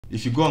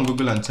If you go on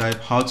Google and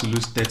type how to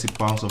lose 30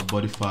 pounds of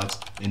body fat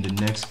in the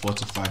next 4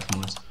 to 5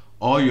 months,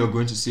 all you're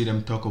going to see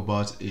them talk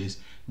about is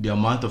the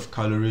amount of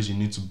calories you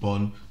need to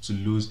burn to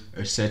lose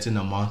a certain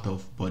amount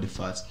of body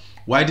fat.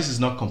 Why this is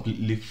not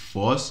completely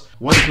false,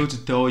 what I'm going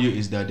to tell you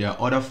is that there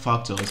are other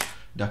factors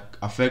that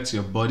affect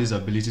your body's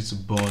ability to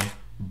burn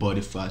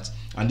body fat,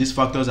 and these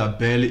factors are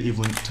barely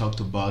even talked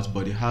about,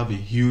 but they have a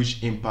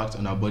huge impact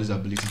on our body's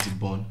ability to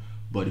burn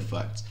body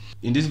fat.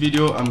 In this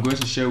video, I'm going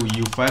to share with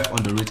you 5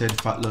 underrated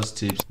fat loss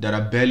tips that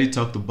are barely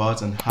talked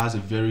about and has a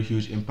very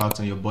huge impact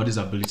on your body's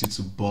ability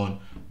to burn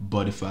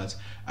body fat.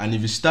 And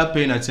if you start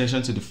paying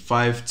attention to the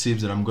 5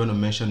 tips that I'm going to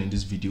mention in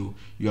this video,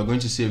 you are going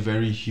to see a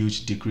very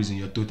huge decrease in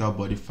your total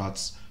body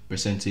fat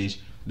percentage.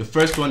 The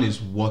first one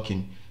is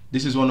walking.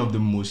 This is one of the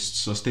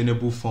most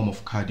sustainable form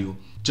of cardio.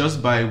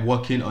 Just by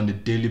walking on a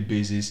daily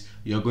basis,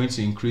 you're going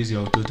to increase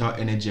your total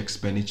energy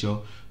expenditure,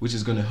 which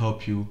is going to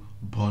help you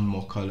burn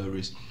more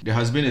calories. There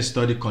has been a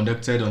study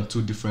conducted on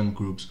 2 different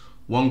groups.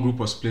 One group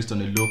was placed on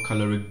a low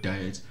caloric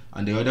diet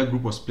and the other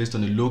group was placed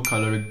on a low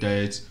caloric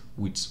diet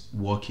with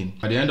walking.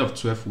 At the end of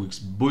 12 weeks,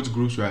 both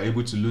groups were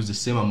able to lose the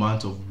same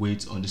amount of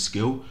weight on the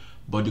scale,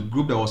 but the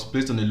group that was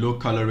placed on a low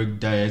caloric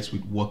diet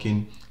with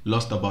walking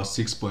lost about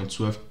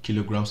 6.12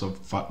 kilograms of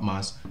fat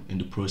mass in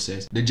the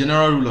process. The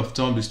general rule of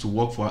thumb is to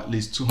walk for at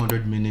least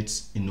 200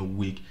 minutes in a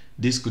week.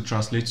 This could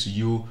translate to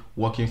you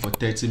walking for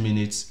 30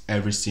 minutes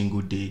every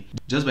single day.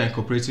 Just by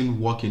incorporating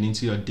walking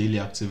into your daily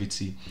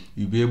activity,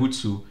 you'll be able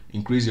to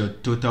increase your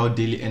total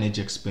daily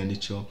energy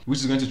expenditure, which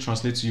is going to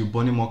translate to you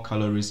burning more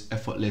calories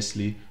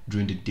effortlessly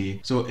during the day.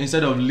 So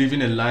instead of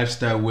living a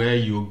lifestyle where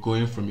you're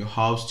going from your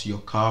house to your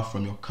car,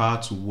 from your car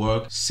to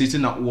work,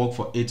 sitting at work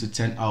for 8 to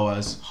 10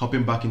 hours,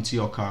 hopping back into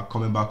your car,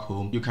 coming back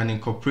home, you can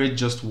incorporate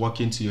just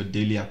walking to your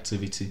daily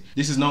activity.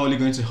 This is not only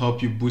going to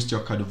help you boost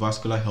your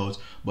cardiovascular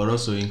health, but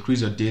also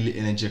increase your daily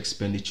energy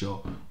expenditure,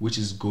 which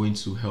is going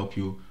to help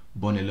you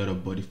burn a lot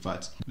of body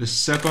fat. The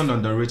second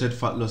underrated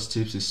fat loss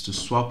tips is to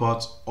swap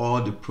out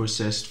all the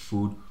processed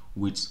food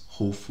with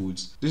whole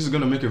foods. This is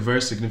going to make a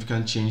very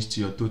significant change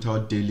to your total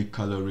daily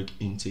caloric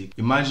intake.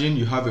 Imagine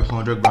you have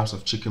 100 grams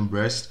of chicken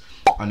breast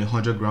and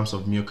 100 grams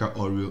of Milka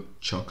Oreo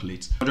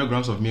chocolate. 100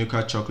 grams of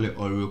Milka chocolate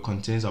Oreo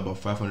contains about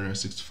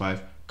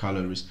 565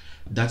 calories.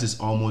 That is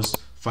almost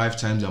 5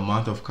 times the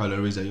amount of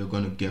calories that you're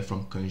going to get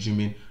from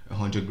consuming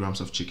 100 grams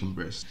of chicken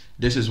breast.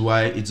 This is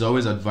why it's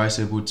always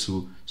advisable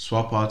to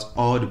swap out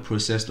all the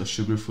processed or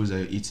sugary foods that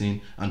you're eating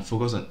and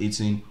focus on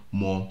eating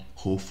more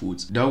whole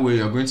foods. That way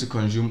you're going to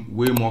consume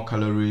way more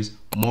calories,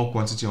 more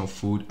quantity of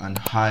food, and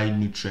high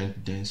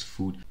nutrient dense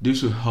food.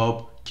 This will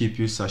help keep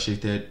you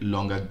satiated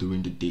longer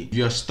during the day. If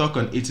you're stuck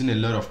on eating a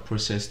lot of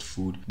processed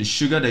food, the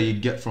sugar that you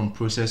get from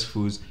processed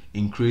foods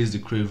increase the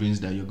cravings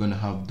that you're going to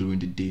have during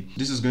the day.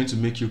 This is going to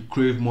make you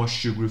crave more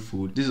sugary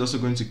food. This is also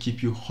going to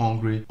keep you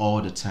hungry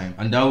all the time,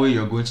 and that way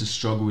you're going to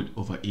struggle with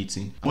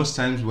overeating. Most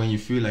times when you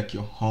feel like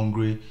you're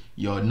hungry,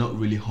 you're not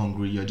really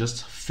hungry, you're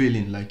just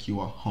feeling like you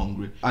are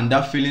hungry, and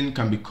that feeling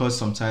can be caused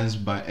sometimes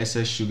by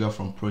excess sugar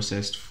from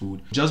processed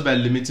food. Just by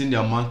limiting the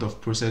amount of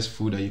processed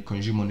food that you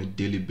consume on a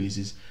daily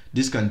basis,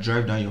 this can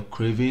drive down your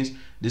cravings.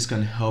 This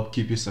can help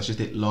keep you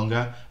satiated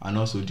longer and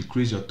also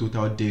decrease your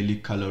total daily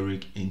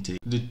caloric intake.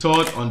 The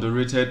third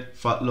underrated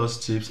fat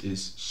loss tips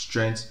is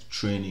strength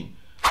training.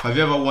 Have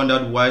you ever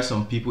wondered why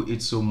some people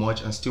eat so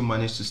much and still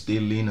manage to stay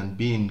lean and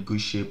be in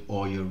good shape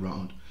all year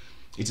round?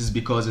 It is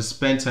because they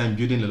spend time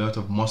building a lot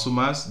of muscle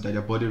mass that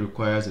their body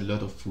requires a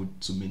lot of food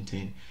to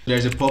maintain. There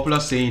is a popular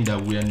saying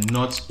that we are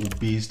not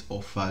obese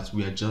or fat,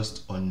 we are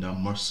just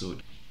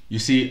under-muscled. You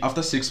see,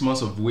 after 6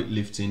 months of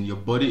weightlifting, your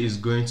body is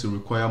going to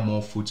require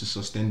more food to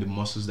sustain the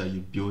muscles that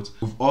you built.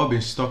 We've all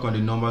been stuck on the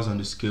numbers on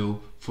the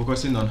scale,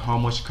 focusing on how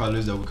much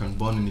calories that we can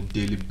burn on a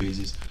daily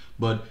basis.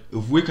 But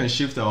if we can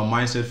shift our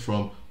mindset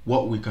from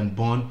what we can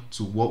burn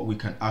to what we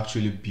can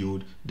actually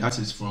build, that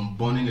is from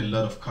burning a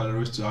lot of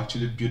calories to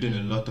actually building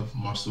a lot of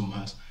muscle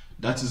mass,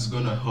 that is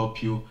going to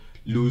help you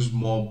lose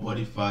more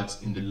body fat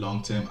in the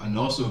long term and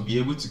also be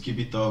able to keep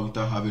it out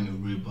without having a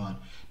rebound.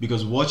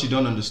 Because what you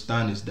don't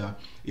understand is that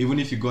even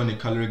if you go on a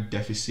caloric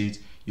deficit,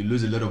 you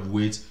lose a lot of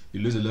weight, you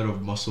lose a lot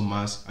of muscle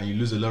mass, and you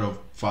lose a lot of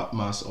fat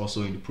mass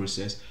also in the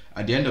process.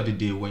 At the end of the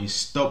day, when you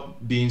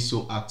stop being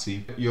so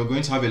active, you're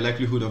going to have a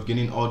likelihood of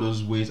gaining all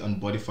those weight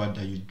and body fat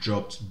that you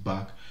dropped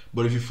back.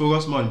 But if you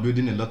focus more on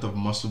building a lot of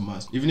muscle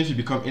mass, even if you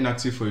become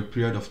inactive for a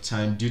period of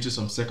time due to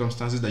some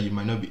circumstances that you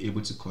might not be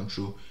able to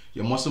control,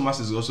 your muscle mass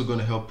is also going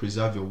to help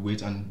preserve your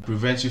weight and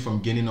prevent you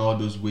from gaining all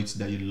those weights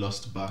that you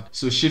lost back.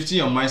 So shifting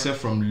your mindset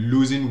from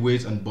losing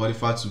weight and body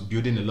fat to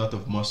building a lot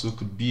of muscle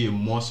could be a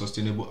more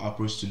sustainable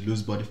approach to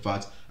lose body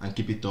fat and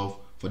keep it off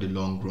for the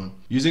long run.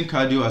 Using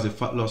cardio as a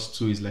fat loss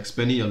tool is like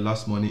spending your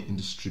last money in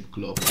the strip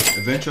club.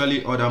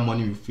 Eventually all that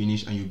money will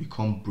finish and you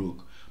become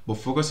broke. But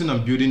focusing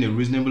on building a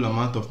reasonable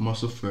amount of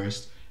muscle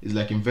first is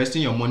like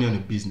investing your money on a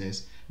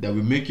business that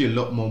will make you a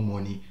lot more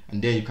money,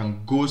 and then you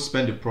can go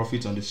spend the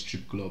profit on the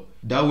strip club.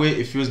 That way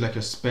it feels like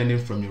you're spending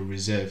from your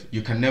reserve.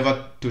 You can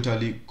never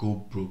totally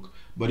go broke.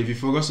 But if you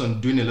focus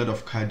on doing a lot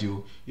of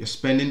cardio, you're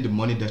spending the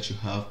money that you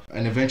have,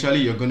 and eventually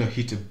you're going to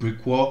hit a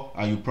brick wall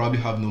and you probably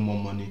have no more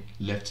money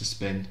left to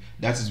spend.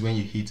 That is when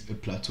you hit a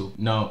plateau.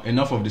 Now,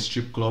 enough of the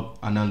strip club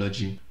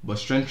analogy, but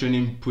strength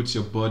training puts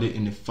your body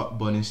in a fat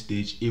burning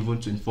stage even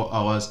 24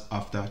 hours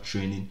after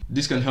training.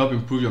 This can help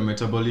improve your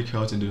metabolic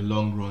health in the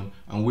long run,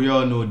 and we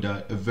all know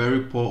that a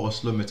very poor or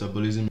slow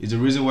metabolism is the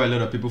reason why a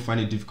lot of people find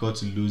it difficult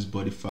to lose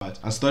body fat.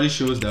 And study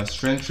shows that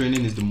strength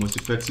training is the most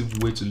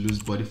effective way to lose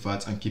body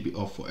fat and keep it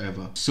off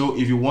forever. So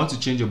if you want to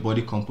change your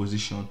body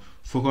composition,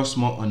 focus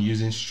more on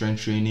using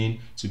strength training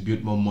to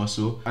build more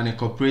muscle, and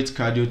incorporate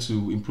cardio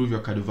to improve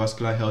your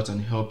cardiovascular health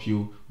and help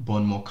you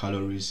burn more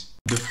calories.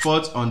 The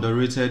fourth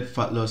underrated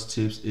fat loss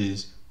tips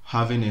is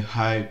having a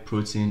high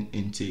protein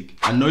intake.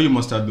 I know you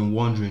must have been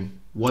wondering,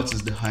 what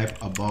is the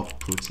hype about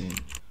protein?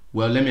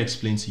 Well, let me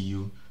explain to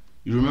you.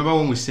 You remember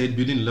when we said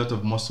building a lot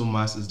of muscle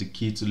mass is the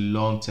key to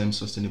long-term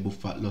sustainable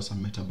fat loss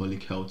and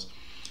metabolic health?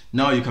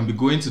 Now you can be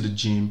going to the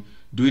gym,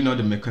 doing all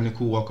the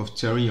mechanical work of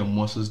tearing your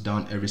muscles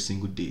down every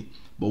single day.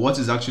 But what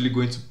is actually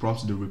going to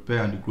prompt the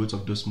repair and the growth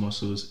of those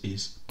muscles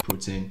is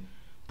protein.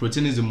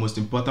 Protein is the most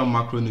important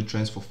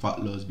macronutrient for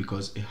fat loss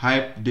because a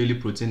high daily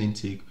protein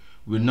intake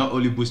will not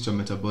only boost your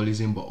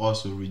metabolism but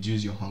also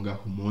reduce your hunger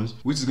hormones,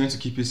 which is going to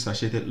keep you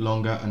satiated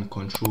longer and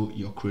control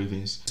your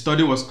cravings. The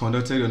study was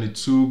conducted on the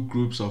two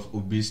groups of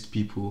obese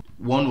people.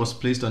 One was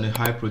placed on a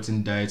high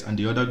protein diet and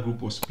the other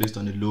group was placed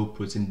on a low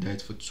protein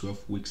diet for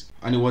 12 weeks.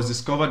 And it was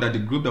discovered that the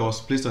group that was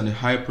placed on a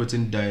high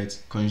protein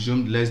diet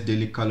consumed less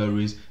daily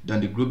calories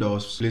than the group that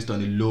was placed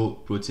on a low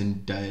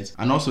protein diet.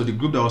 And also the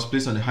group that was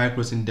placed on a high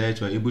protein diet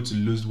were able to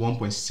lose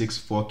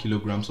 1.64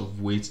 kilograms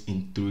of weight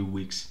in 3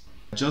 weeks.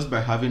 Just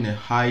by having a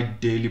high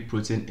daily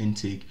protein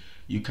intake,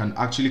 you can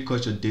actually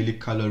cut your daily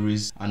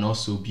calories and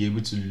also be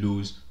able to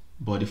lose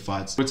body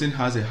fat. Protein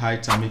has a high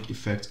thermic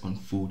effect on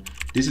food.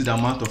 This is the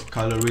amount of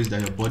calories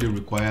that your body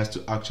requires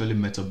to actually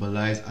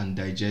metabolize and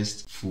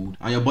digest food.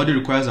 And your body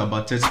requires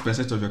about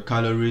 30% of your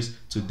calories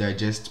to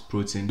digest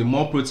protein. The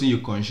more protein you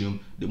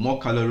consume, the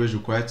more calories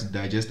required to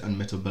digest and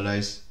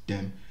metabolize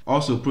them.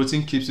 Also,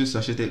 protein keeps you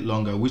satiated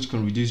longer, which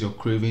can reduce your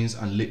cravings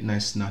and late night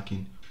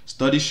snacking.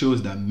 Study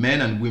shows that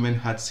men and women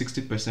had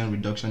 60%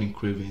 reduction in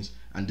cravings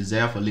and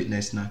desire for late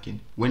night snacking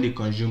when they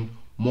consumed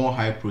more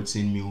high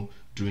protein meal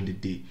during the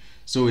day.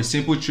 So a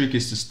simple trick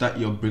is to start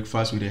your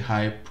breakfast with a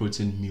high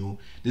protein meal.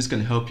 This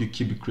can help you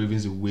keep the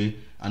cravings away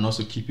and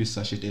also keep you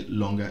satiated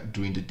longer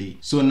during the day.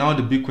 So now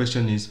the big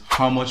question is,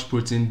 how much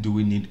protein do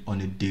we need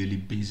on a daily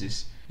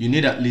basis? You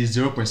need at least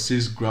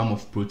 0.6 gram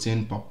of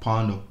protein per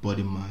pound of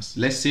body mass.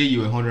 Let's say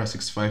you're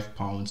 165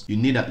 pounds. You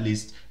need at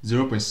least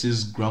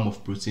 0.6 gram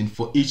of protein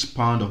for each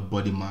pound of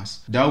body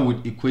mass. That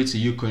would equate to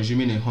you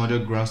consuming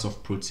 100 grams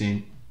of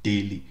protein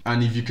daily.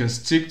 And if you can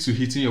stick to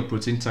hitting your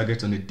protein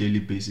target on a daily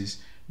basis,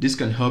 this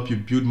can help you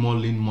build more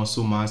lean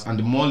muscle mass, and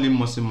the more lean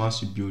muscle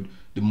mass you build,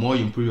 the more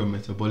you improve your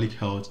metabolic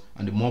health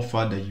and the more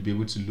fat that you'll be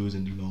able to lose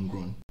in the long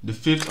run. The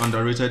fifth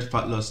underrated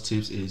fat loss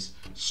tips is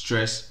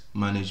stress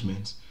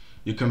management.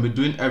 You can be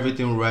doing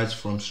everything right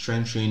from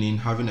strength training,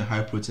 having a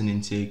high protein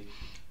intake,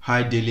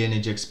 high daily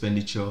energy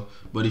expenditure,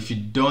 but if you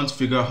don't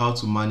figure out how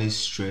to manage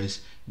stress,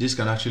 this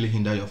can actually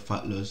hinder your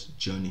fat loss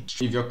journey.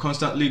 If you're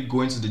constantly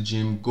going to the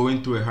gym,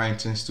 going through a high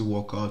intensity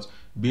workout,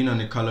 being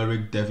on a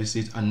caloric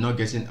deficit and not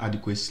getting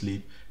adequate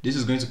sleep, this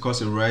is going to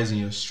cause a rise in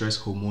your stress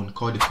hormone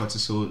called the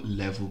cortisol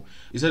level.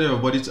 Instead of your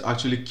body to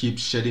actually keep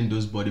shedding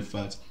those body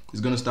fats, it's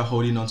going to start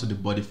holding on to the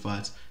body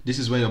fat. This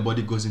is when your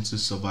body goes into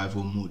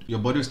survival mode. Your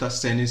body will start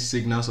sending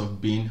signals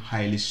of being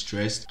highly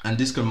stressed, and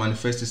this can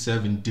manifest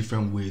itself in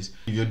different ways.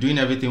 If you're doing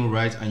everything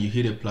right and you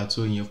hit a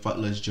plateau in your fat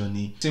loss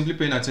journey, simply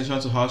paying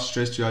attention to how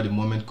stressed you are at the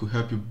moment could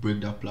help you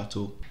break that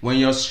plateau. When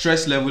your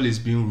stress level is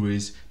being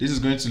raised, this is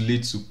going to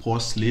lead to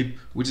poor sleep,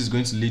 which is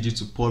going to lead you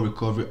to poor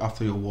recovery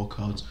after your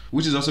workout,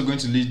 which is also going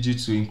to lead you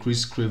to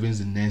increased cravings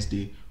the next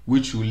day,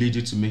 which will lead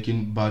you to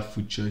making bad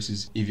food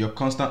choices. If you're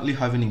constantly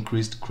having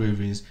increased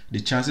cravings, the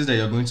chances that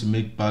you're going to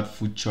make bad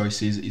food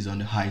choices is on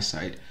the high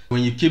side.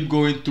 When you keep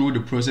going through the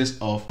process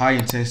of high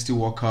intensity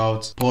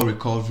workouts, poor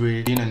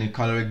recovery, being on a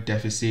caloric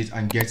deficit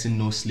and getting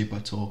no sleep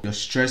at all, your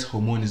stress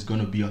hormone is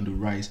going to be on the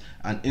rise,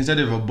 and instead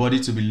of your body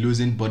to be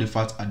losing body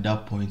fat at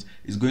that point,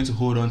 it's going to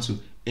hold on to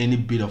any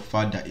bit of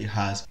fat that it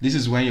has. This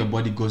is when your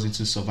body goes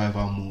into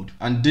survival mode,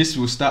 and this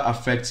will start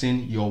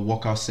affecting your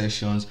workout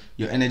sessions.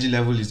 Your energy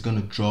level is going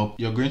to drop.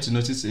 You're going to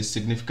notice a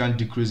significant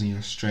decrease in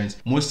your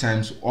strength. Most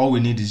times all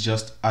we need is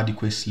just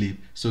adequate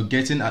sleep, so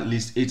getting at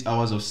least 8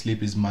 hours of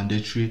sleep is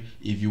mandatory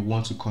if you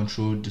want to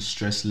control the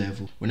stress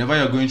level. Whenever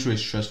you're going through a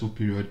stressful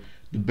period,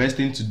 the best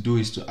thing to do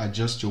is to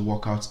adjust your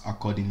workouts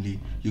accordingly.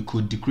 You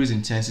could decrease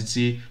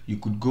intensity, you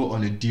could go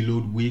on a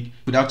deload week, you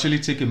could actually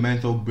take a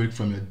mental break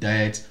from your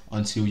diet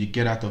until you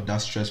get out of that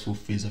stressful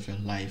phase of your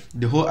life.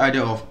 The whole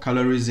idea of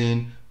calories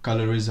in,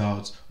 calories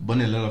out,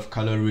 burning a lot of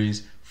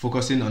calories,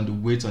 focusing on the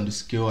weight on the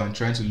scale and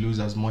trying to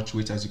lose as much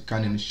weight as you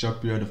can in a short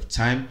period of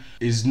time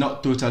is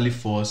not totally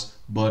false,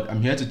 but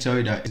I'm here to tell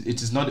you that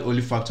it is not the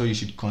only factor you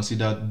should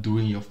consider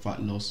during your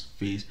fat loss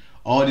phase.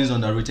 All these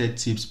underrated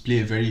tips play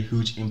a very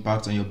huge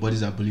impact on your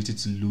body's ability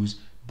to lose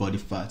body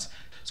fat.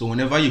 So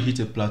whenever you hit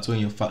a plateau in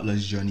your fat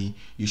loss journey,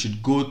 you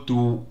should go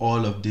through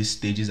all of these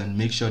stages and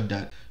make sure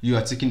that you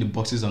are ticking the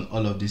boxes on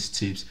all of these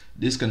tips.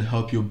 This can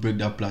help you break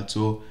that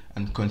plateau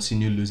and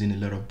continue losing a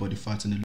lot of body fat in the